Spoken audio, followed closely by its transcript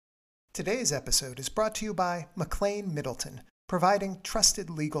Today's episode is brought to you by McLean Middleton, providing trusted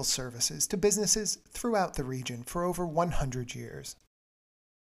legal services to businesses throughout the region for over 100 years.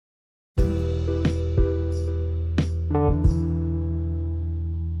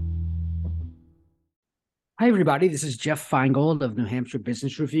 Hi, everybody. This is Jeff Feingold of New Hampshire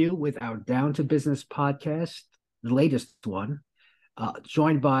Business Review with our Down to Business podcast, the latest one,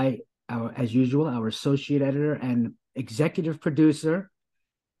 joined by as usual, our associate editor and executive producer,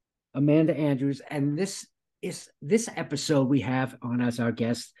 Amanda Andrews. And this episode we have on as our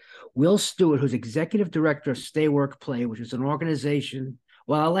guest, Will Stewart, who's executive director of Stay Work Play, which is an organization.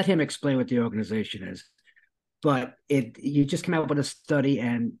 Well, I'll let him explain what the organization is. But you just came out with a study,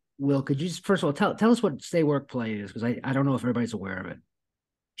 and Will, could you just first of all tell us what Stay Work Play is? Because I don't know if everybody's aware of it.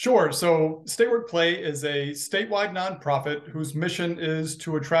 Sure. So Stay Work Play is a statewide nonprofit whose mission is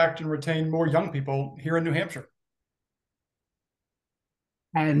to attract and retain more young people here in New Hampshire.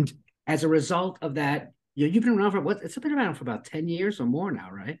 And as a result of that, you've been around for it's been around for about 10 years or more now,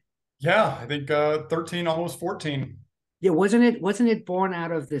 right? Yeah, I think 13, almost 14. Yeah, wasn't it born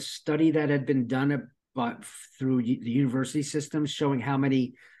out of this study that had been done through the university system showing how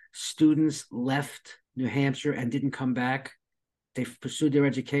many students left New Hampshire and didn't come back? They pursued their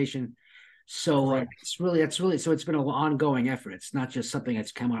education. So it's really so it's been an ongoing effort. It's not just something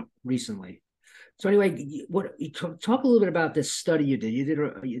that's come up recently. So anyway, talk a little bit about this study you did.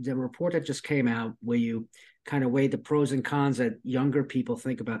 You did a report that just came out where you kind of weighed the pros and cons that younger people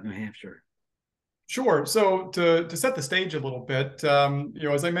think about New Hampshire. Sure. So to set the stage a little bit,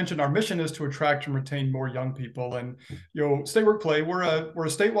 as I mentioned, our mission is to attract and retain more young people. And Stay Work Play, we're a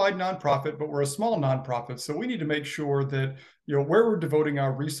statewide nonprofit, but we're a small nonprofit. So we need to make sure that where we're devoting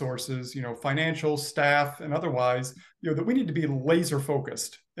our resources, financial, staff, and otherwise, that we need to be laser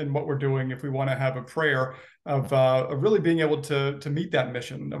focused in what we're doing if we want to have a prayer of really being able to meet that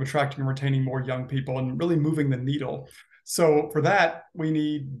mission of attracting and retaining more young people and really moving the needle. So for that, we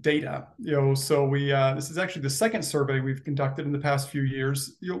need data. So this is actually the second survey we've conducted in the past few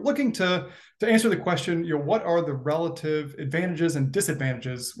years. Looking to answer the question, what are the relative advantages and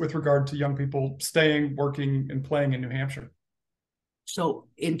disadvantages with regard to young people staying, working, and playing in New Hampshire? So,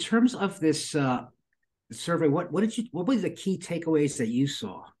 in terms of this survey, what were the key takeaways that you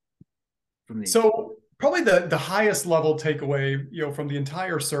saw from these? So, probably the highest level takeaway, from the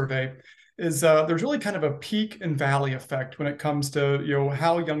entire survey is there's really kind of a peak and valley effect when it comes to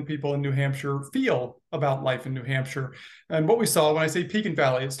how young people in New Hampshire feel about life in New Hampshire. And what we saw when I say peak and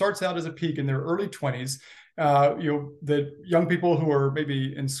valley, it starts out as a peak in their early 20s. The young people who are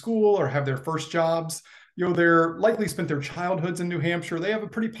maybe in school or have their first jobs, they're likely spent their childhoods in New Hampshire. They have a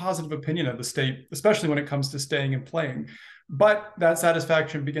pretty positive opinion of the state, especially when it comes to staying and playing. But that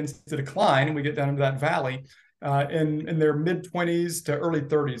satisfaction begins to decline, and we get down into that valley. In their mid-20s to early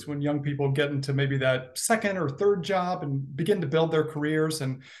 30s, when young people get into maybe that second or third job and begin to build their careers,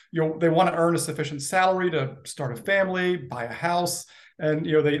 and they want to earn a sufficient salary to start a family, buy a house, and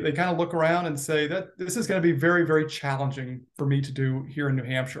they kind of look around and say that this is going to be very, very challenging for me to do here in New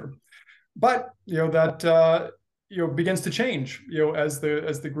Hampshire. But that begins to change as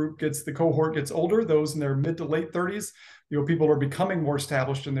the cohort gets older. Those in their mid to late 30s, people are becoming more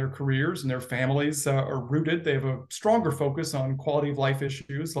established in their careers, and their families are rooted. They have a stronger focus on quality of life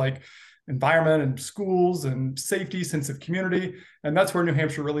issues like environment and schools and safety, sense of community, and that's where New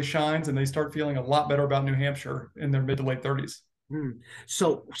Hampshire really shines. And they start feeling a lot better about New Hampshire in their mid to late 30s.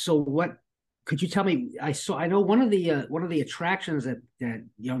 So what? Could you tell me? I know one of the attractions that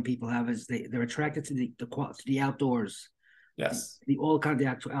young people have is they're attracted to the outdoors. Yes, all kinds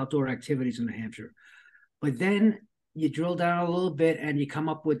of outdoor activities in New Hampshire. But then you drill down a little bit, and you come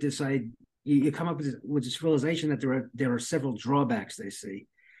up with this realization that there are several drawbacks they see,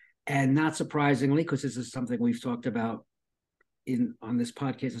 and not surprisingly, because this is something we've talked about on this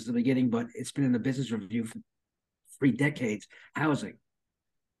podcast since the beginning, but it's been in the Business Review for 3 decades: housing.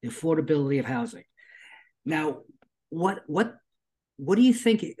 The affordability of housing. Now, what do you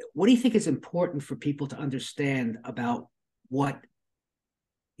think? What do you think is important for people to understand about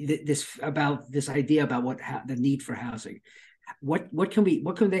this idea about the need for housing? What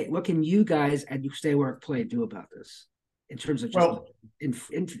can you guys at Stay Work Play do about this in terms of just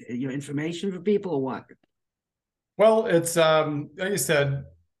information for people, or what? Well, it's like you said,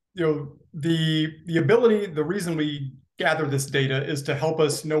 the ability, the reason we gather this data is to help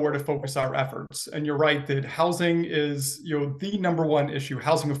us know where to focus our efforts. And you're right that housing is, the number one issue.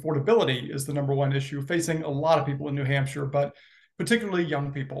 Housing affordability is the number one issue facing a lot of people in New Hampshire, but particularly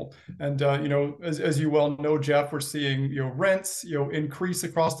young people. And, as you well know, Jeff, we're seeing, rents, increase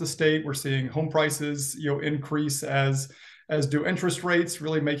across the state. We're seeing home prices, increase as as do interest rates,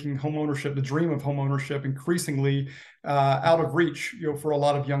 really making homeownership, the dream of homeownership, increasingly out of reach, for a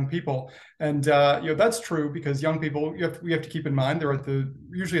lot of young people. And that's true because young people, we have to keep in mind they're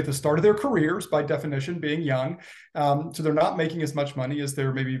usually at the start of their careers, by definition, being young. So they're not making as much money as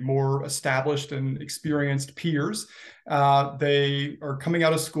their maybe more established and experienced peers. They are coming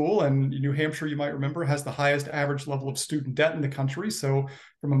out of school, and New Hampshire, you might remember, has the highest average level of student debt in the country. So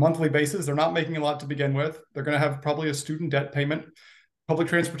from a monthly basis, they're not making a lot to begin with. They're going to have probably a student debt payment. Public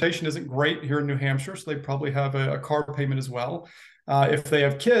transportation isn't great here in New Hampshire, so they probably have a car payment as well. If they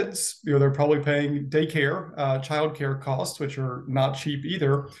have kids, they're probably paying daycare, childcare costs, which are not cheap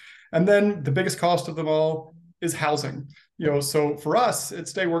either. And then the biggest cost of them all is housing. So for us at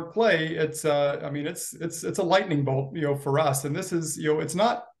Stay Work Play, it's a lightning bolt, for us. And this is, it's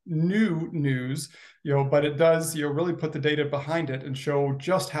not new news, but it does, really put the data behind it and show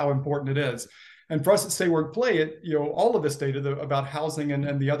just how important it is. And for us at Stay Work Play, all of this data about housing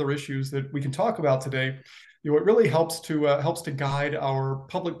and the other issues that we can talk about today, it really helps to guide our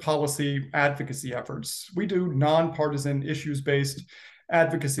public policy advocacy efforts. We do nonpartisan issues-based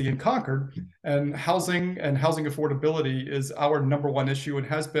advocacy in Concord, and housing affordability is our number one issue and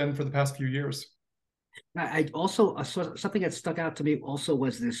has been for the past few years. I also saw something that stuck out to me also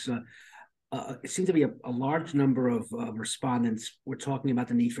was this. It seemed to be a large number of respondents were talking about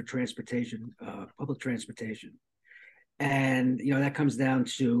the need for transportation, public transportation. And, that comes down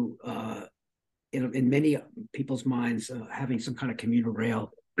to, in many people's minds, having some kind of commuter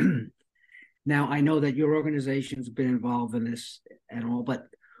rail. Now, I know that your organization's been involved in this and all, but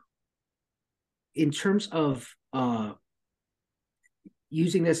in terms of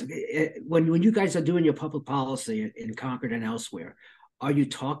using this, when you guys are doing your public policy in Concord and elsewhere, are you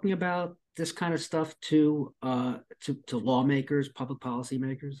talking about this kind of stuff to lawmakers, public policy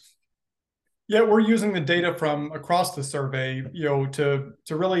makers? Yeah, we're using the data from across the survey, to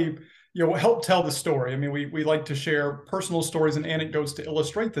really, help tell the story. I mean, we like to share personal stories and anecdotes to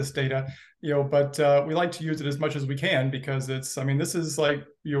illustrate this data, but we like to use it as much as we can because this is like,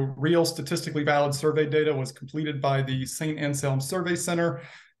 real statistically valid survey data. Was completed by the St. Anselm Survey Center.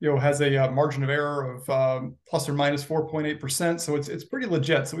 Has a margin of error of plus or minus 4.8%. So it's pretty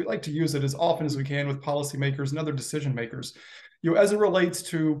legit. So we like to use it as often as we can with policymakers and other decision makers. As it relates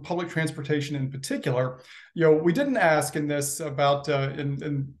to public transportation in particular, we didn't ask in this about,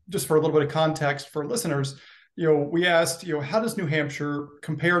 and just for a little bit of context for listeners, we asked, how does New Hampshire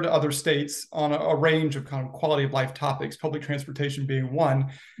compare to other states on a range of kind of quality of life topics, public transportation being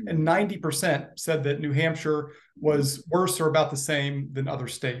one, and 90% said that New Hampshire was worse or about the same than other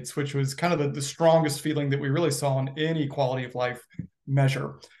states, which was kind of the strongest feeling that we really saw in any quality of life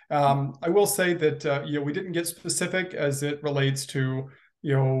measure. I will say that, we didn't get specific as it relates to,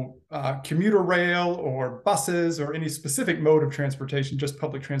 commuter rail or buses or any specific mode of transportation, just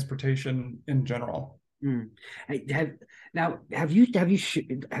public transportation in general. Have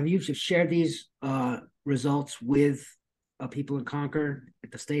you shared these results with people in Concord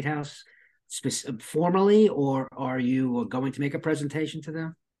at the State House formally, or are you going to make a presentation to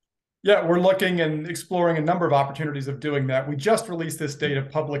them? Yeah, we're looking and exploring a number of opportunities of doing that. We just released this data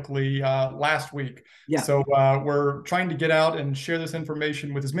publicly last week. Yeah. So we're trying to get out and share this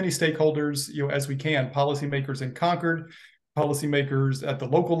information with as many stakeholders as we can, policymakers in Concord, policymakers at the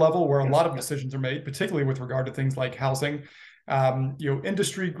local level where a lot of decisions are made, particularly with regard to things like housing,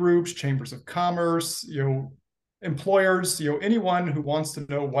 industry groups, chambers of commerce, employers, anyone who wants to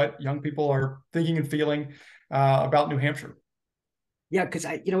know what young people are thinking and feeling about New Hampshire. Yeah, because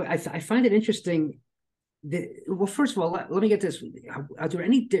I find it interesting. Well, first of all, let me get this. Are there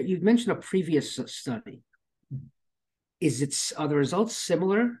any? You mentioned a previous study. Are the results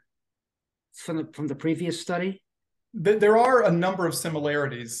similar from the previous study? There are a number of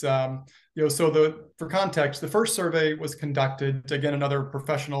similarities. For context, the first survey was conducted, again, another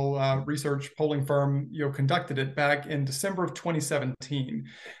professional research polling firm, conducted it back in December of 2017.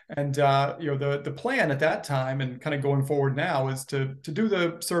 And, the plan at that time and kind of going forward now is to do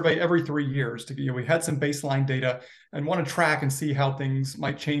the survey every 3 years. We had some baseline data and want to track and see how things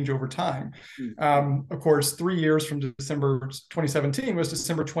might change over time. Of course, 3 years from December 2017 was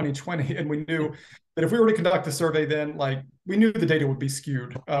December 2020. And we knew that if we were to conduct the survey then, we knew the data would be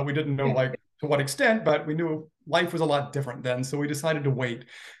skewed. We didn't know to what extent, but we knew life was a lot different then. So we decided to wait.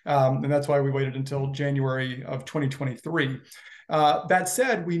 And that's why we waited until January of 2023. That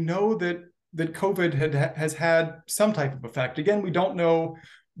said, we know that COVID has had some type of effect. Again, we don't know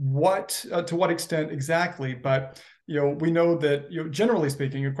to what extent exactly, but we know that generally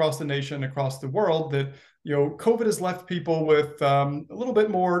speaking, across the nation, across the world, that COVID has left people with a little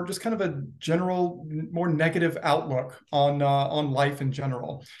bit more, just kind of a general, more negative outlook on life in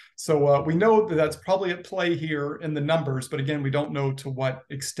general. So we know that that's probably at play here in the numbers, but again, we don't know to what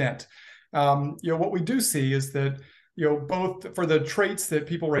extent. What we do see is that both for the traits that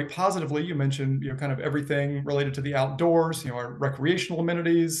people rate positively, you mentioned, kind of everything related to the outdoors, our recreational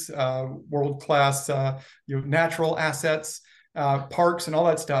amenities, world-class, natural assets, parks and all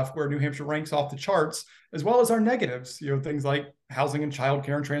that stuff, where New Hampshire ranks off the charts, as well as our negatives, things like housing and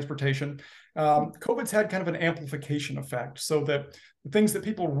childcare and transportation. COVID's had kind of an amplification effect, so that the things that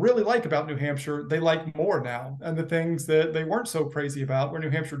people really like about New Hampshire, they like more now. And the things that they weren't so crazy about, where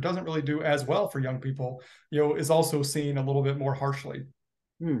New Hampshire doesn't really do as well for young people, is also seen a little bit more harshly.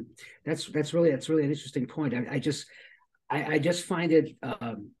 That's really an interesting point. I just find it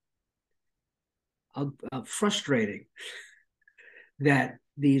frustrating that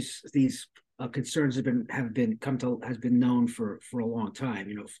these concerns has been known for a long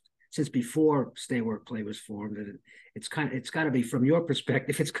time. Since before Stay Work Play was formed, and it's got to be, from your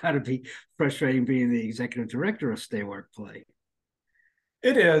perspective, it's got to be frustrating being the executive director of Stay Work Play.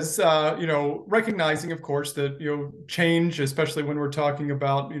 It is, recognizing, of course, that, change, especially when we're talking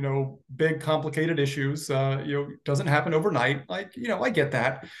about, big, complicated issues, doesn't happen overnight. I get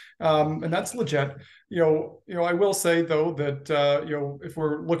that. And that's legit. I will say, though, that, if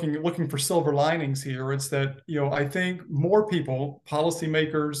we're looking for silver linings here, it's that, I think more people,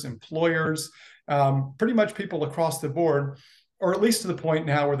 policymakers, employers, pretty much people across the board, or at least to the point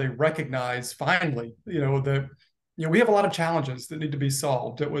now where they recognize finally, that we have a lot of challenges that need to be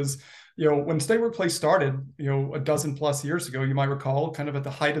solved. It was, when Stay Work Play started, a dozen plus years ago, you might recall, kind of at the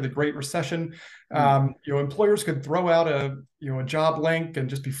height of the Great Recession, employers could throw out a job link and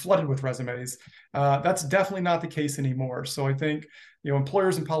just be flooded with resumes. That's definitely not the case anymore. So I think,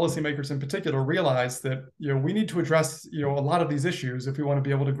 employers and policymakers in particular realize that, we need to address, a lot of these issues if we want to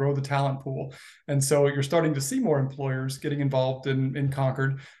be able to grow the talent pool. And so you're starting to see more employers getting involved in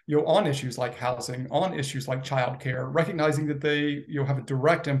Concord, on issues like housing, on issues like childcare, recognizing that they, have a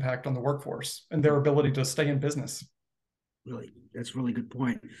direct impact on the workforce and their ability to stay in business. Really, that's a really good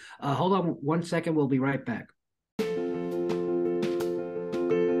point. Hold on 1 second. We'll be right back.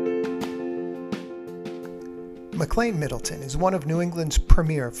 McLean Middleton is one of New England's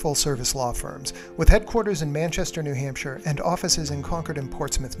premier full-service law firms, with headquarters in Manchester, New Hampshire, and offices in Concord and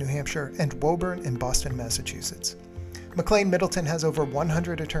Portsmouth, New Hampshire, and Woburn and Boston, Massachusetts. McLean Middleton has over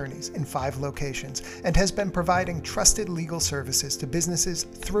 100 attorneys in 5 locations and has been providing trusted legal services to businesses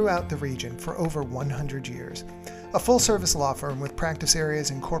throughout the region for over 100 years. A full-service law firm with practice areas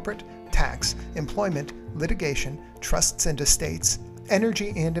in corporate, tax, employment, litigation, trusts and estates,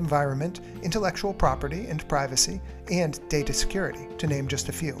 energy and environment, intellectual property and privacy, and data security, to name just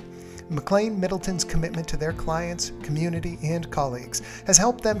a few. McLean Middleton's commitment to their clients, community, and colleagues has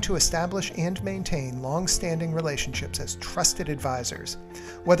helped them to establish and maintain long-standing relationships as trusted advisors.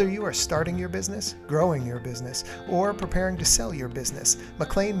 Whether you are starting your business, growing your business, or preparing to sell your business,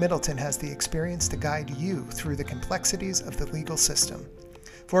 McLean Middleton has the experience to guide you through the complexities of the legal system.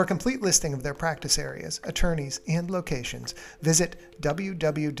 For a complete listing of their practice areas, attorneys, and locations, visit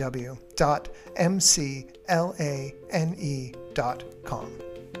www.mclane.com.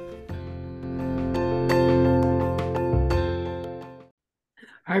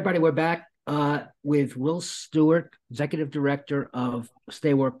 Hi, everybody. We're back with Will Stewart, Executive Director of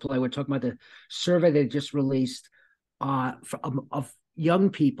Stay Work Play. We're talking about the survey they just released of younger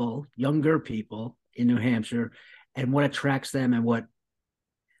people in New Hampshire, and what attracts them and what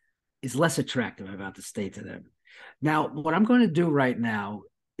is less attractive about the state to them. Now, what I'm going to do right now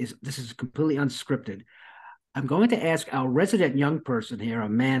is, this is completely unscripted. I'm going to ask our resident young person here,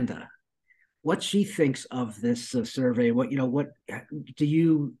 Amanda, what she thinks of this survey. What do you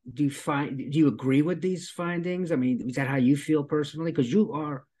find? Do you agree with these findings? I mean, is that how you feel personally? Because you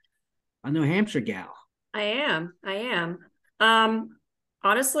are a New Hampshire gal. I am.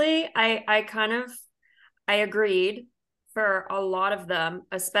 Honestly, I agreed for a lot of them,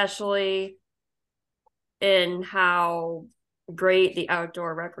 especially in how great the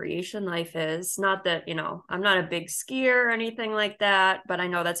outdoor recreation life is. Not that, I'm not a big skier or anything like that, but I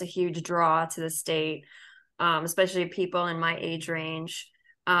know that's a huge draw to the state, especially people in my age range.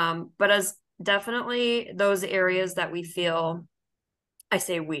 But as definitely those areas that we feel, I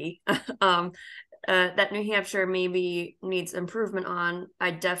say we, that New Hampshire maybe needs improvement on,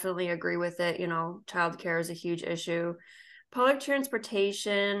 I definitely agree with it. Childcare is a huge issue. Public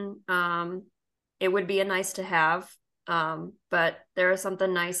transportation, it would be a nice to have, but there is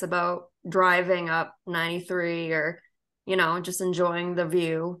something nice about driving up 93 or, just enjoying the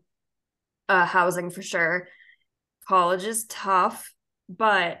view. housing for sure. College is tough,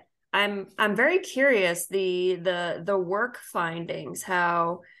 but I'm very curious the work findings,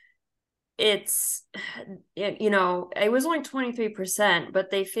 how it's, you know, it was only 23%,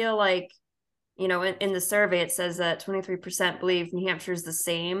 but they feel like, you know, in the survey it says that 23% believe New Hampshire is the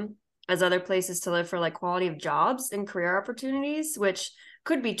same as other places to live for like quality of jobs and career opportunities, which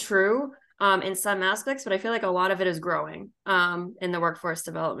could be true in some aspects, but I feel like a lot of it is growing in the workforce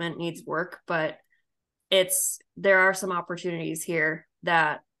development needs work, but there are some opportunities here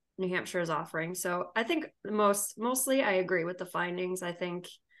that New Hampshire is offering. So I think mostly I agree with the findings. I think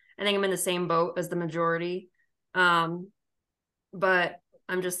I'm in the same boat as the majority. But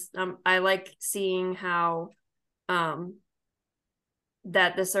I like seeing how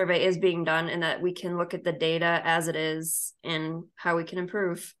that the survey is being done and that we can look at the data as it is and how we can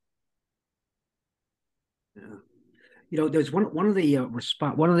improve. Yeah. You know, there's one of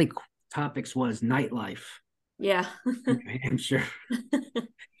the topics was nightlife. Yeah. in New Hampshire.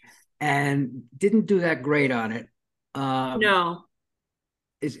 And didn't do that great on it. No.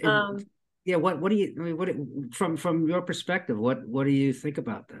 Yeah, what do you from your perspective, what do you think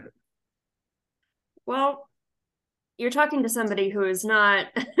about that? Well, you're talking to somebody who is not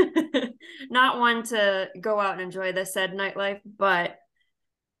not one to go out and enjoy the said nightlife, but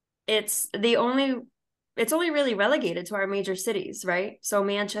it's only really relegated to our major cities, right? So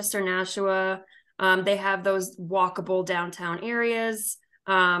Manchester, Nashua, they have those walkable downtown areas,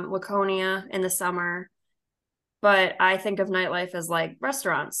 Laconia in the summer. But I think of nightlife as like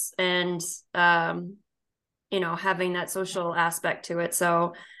restaurants and, you know, having that social aspect to it.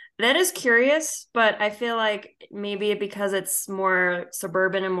 So that is curious, but I feel like maybe because it's more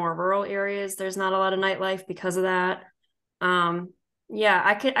suburban and more rural areas, there's not a lot of nightlife because of that. Yeah,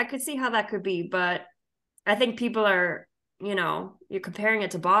 I could see how that could be, but I think people are, you know, you're comparing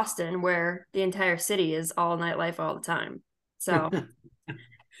it to Boston where the entire city is all nightlife all the time. So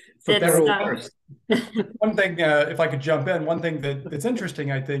it's one thing, if I could jump in, one thing that's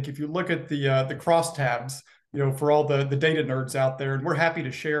interesting, I think, if you look at the crosstabs, you know, for all the data nerds out there, and we're happy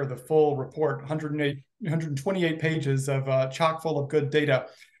to share the full report, 128 pages of chock full of good data.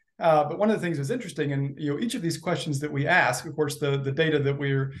 But one of the things that's interesting, and you know, each of these questions that we ask, of course, the data that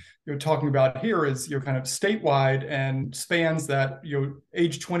we're talking about here is kind of statewide and spans that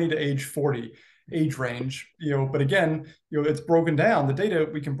age 20 to age 40 age range. But again, it's broken down. The data,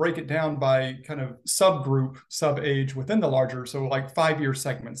 we can break it down by kind of subgroup, sub age within the larger, so like 5-year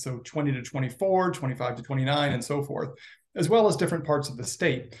segments, so 20 to 24, 25 to 29, and so forth, as well as different parts of the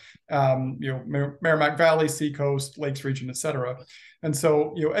state, Merrimack Valley, Seacoast, Lakes region, et cetera. And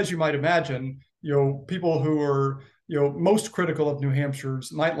so, as you might imagine, people who are, most critical of New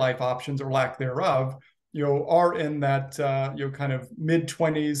Hampshire's nightlife options or lack thereof, are in that, kind of mid to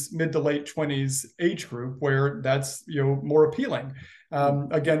late 20s age group where that's, more appealing.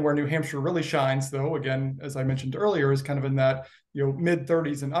 Again, where New Hampshire really shines, though, again, as I mentioned earlier, is kind of in that, mid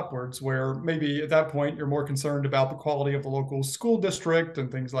 30s and upwards, where maybe at that point you're more concerned about the quality of the local school district and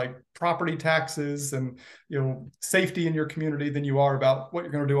things like property taxes and, safety in your community than you are about what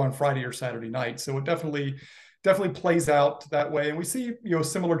you're going to do on Friday or Saturday night. So it definitely plays out that way. And we see,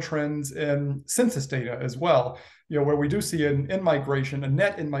 similar trends in census data as well, where we do see a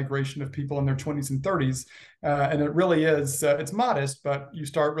net in-migration of people in their 20s and 30s. And it really is, it's modest, but you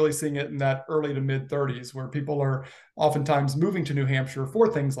start really seeing it in that early to mid 30s, where people are oftentimes moving to New Hampshire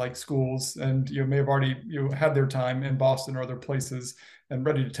for things like schools, and may have already had their time in Boston or other places and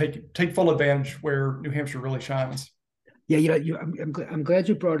ready to take full advantage where New Hampshire really shines. Yeah, I'm glad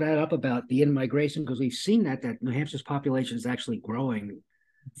you brought that up about the in-migration, because we've seen that New Hampshire's population is actually growing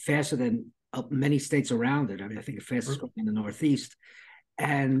faster than many states around it. I mean, I think the fastest growing in the Northeast,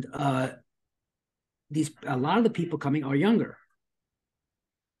 and a lot of the people coming are younger.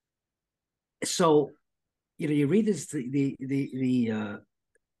 So, you read the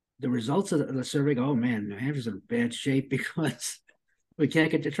results of the survey. Oh man, New Hampshire's in bad shape because we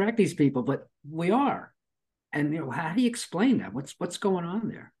can't attract these people, but we are. And how do you explain that? What's going on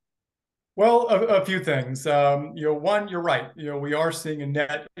there? Well, a few things. One, you're right. We are seeing a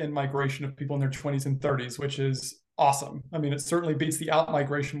net in-migration of people in their 20s and 30s, which is awesome. I mean, it certainly beats the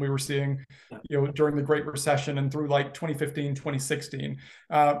out-migration we were seeing, during the Great Recession and through like 2015, 2016.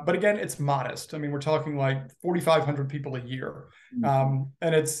 But again, it's modest. I mean, we're talking like 4,500 people a year. And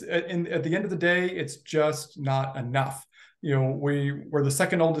it's at the end of the day, it's just not enough. We're the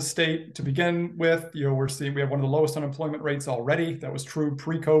second oldest state to begin with. We have one of the lowest unemployment rates already. That was true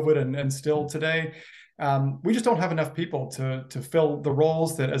pre-COVID and still today. We just don't have enough people to fill the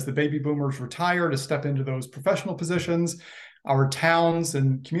roles that, as the baby boomers retire, to step into those professional positions. Our towns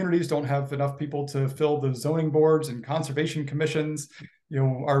and communities don't have enough people to fill the zoning boards and conservation commissions.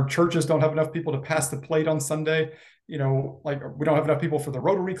 Our churches don't have enough people to pass the plate on Sunday. Like we don't have enough people for the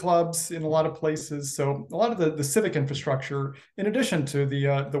Rotary clubs in a lot of places. So a lot of the civic infrastructure, in addition to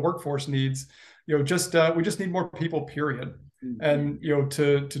the workforce needs, we just need more people, period. And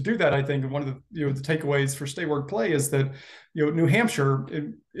to do that, I think one of the the takeaways for Stay Work Play is that New Hampshire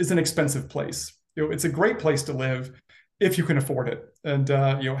is an expensive place. It's a great place to live if you can afford it. And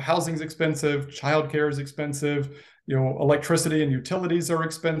housing's expensive, childcare is expensive, electricity and utilities are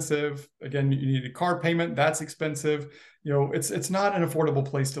expensive. Again, you need a car payment, that's expensive. It's not an affordable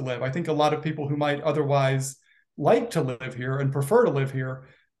place to live. I think a lot of people who might otherwise like to live here and prefer to live here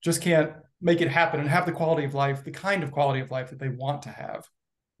just can't make it happen and have the quality of life, the kind of quality of life that they want to have.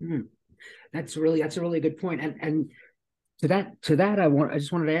 That's a really good point. And to that, I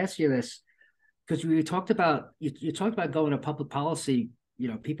just wanted to ask you this, because you talked about going to public policy,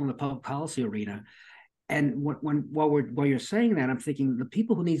 people in the public policy arena. And while you're saying that, I'm thinking the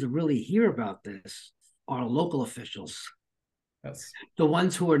people who need to really hear about this are local officials. Yes. The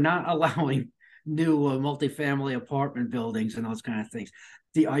ones who are not allowing new multifamily apartment buildings and those kind of things.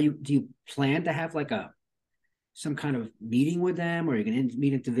 Do you plan to have like some kind of meeting with them, or you can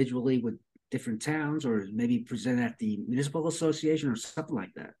meet individually with different towns, or maybe present at the municipal association or something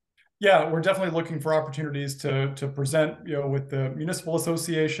like that? Yeah, we're definitely looking for opportunities to present, with the municipal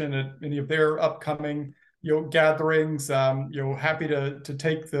association at any of their upcoming, gatherings. Happy to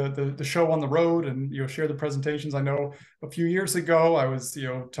take the show on the road and share the presentations. I know a few years ago I was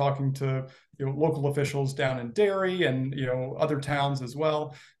talking to local officials down in Derry and other towns as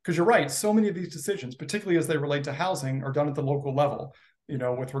well, because you're right, so many of these decisions, particularly as they relate to housing, are done at the local level.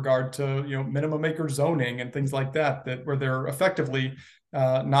 With regard to minimum acre zoning and things like that where they're effectively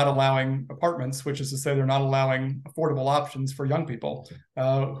not allowing apartments, which is to say they're not allowing affordable options for young people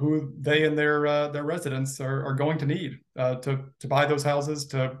who they and their residents are going to need to buy those houses,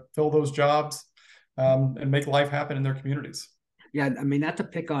 to fill those jobs, and make life happen in their communities. Yeah, I mean, not to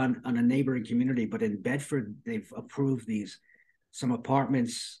pick on a neighboring community, but in Bedford, they've approved some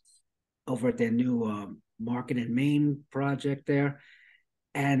apartments over at their new Market and Main project there.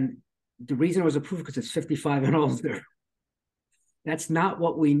 And the reason it was approved because it's 55 and older. That's not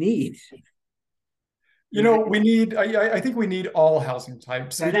what we need. We need. I think we need all housing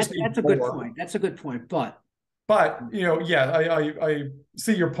types. Yeah, that's a good point. That's a good point. But I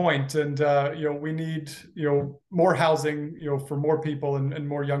see your point, and we need more housing for more people and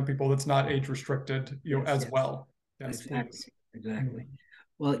more young people that's not age restricted as well. Yes, exactly.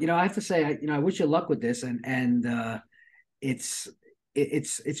 Well, I have to say, I wish you luck with this, and it's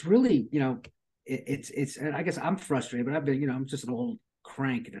really, it's and I guess I'm frustrated, but I've been, I'm just an old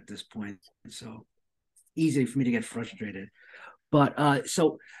crank at this point, so easy for me to get frustrated. But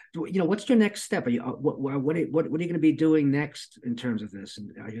so, what's your next step? Are you what are you going to be doing next in terms of this? And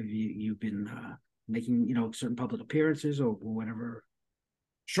have you been making certain public appearances or whatever?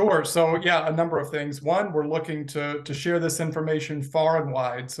 Sure. So yeah, a number of things. One, we're looking to share this information far and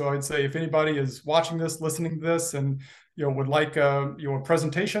wide. So I'd say if anybody is watching this, listening to this, and would like a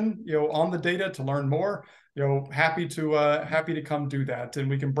presentation on the data to learn more, happy to come do that. And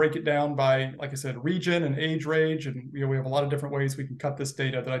we can break it down by, like I said, region and age range, and we have a lot of different ways we can cut this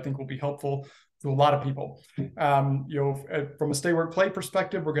data that I think will be helpful to a lot of people. From a Stay Work Play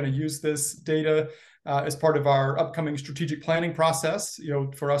perspective, we're going to use this data as part of our upcoming strategic planning process,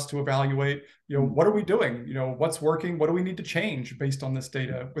 for us to evaluate, what are we doing? What's working? What do we need to change based on this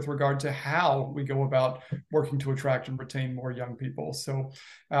data with regard to how we go about working to attract and retain more young people? So,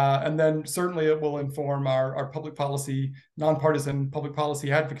 and then certainly it will inform our public policy, nonpartisan public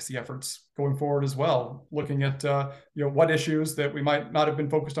policy advocacy efforts going forward as well, looking at, what issues that we might not have been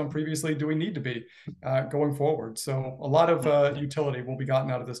focused on previously do we need to be going forward? So a lot of utility will be gotten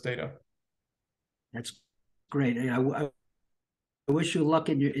out of this data. That's great. I wish you luck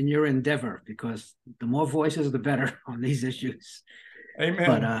in your endeavor, because the more voices, the better on these issues. Amen.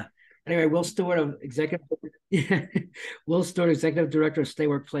 But anyway, Will Stewart, Executive Director of Stay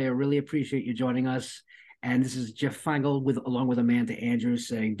Work Play, I really appreciate you joining us. And this is Jeff Feingold along with Amanda Andrews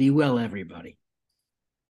saying, be well, everybody.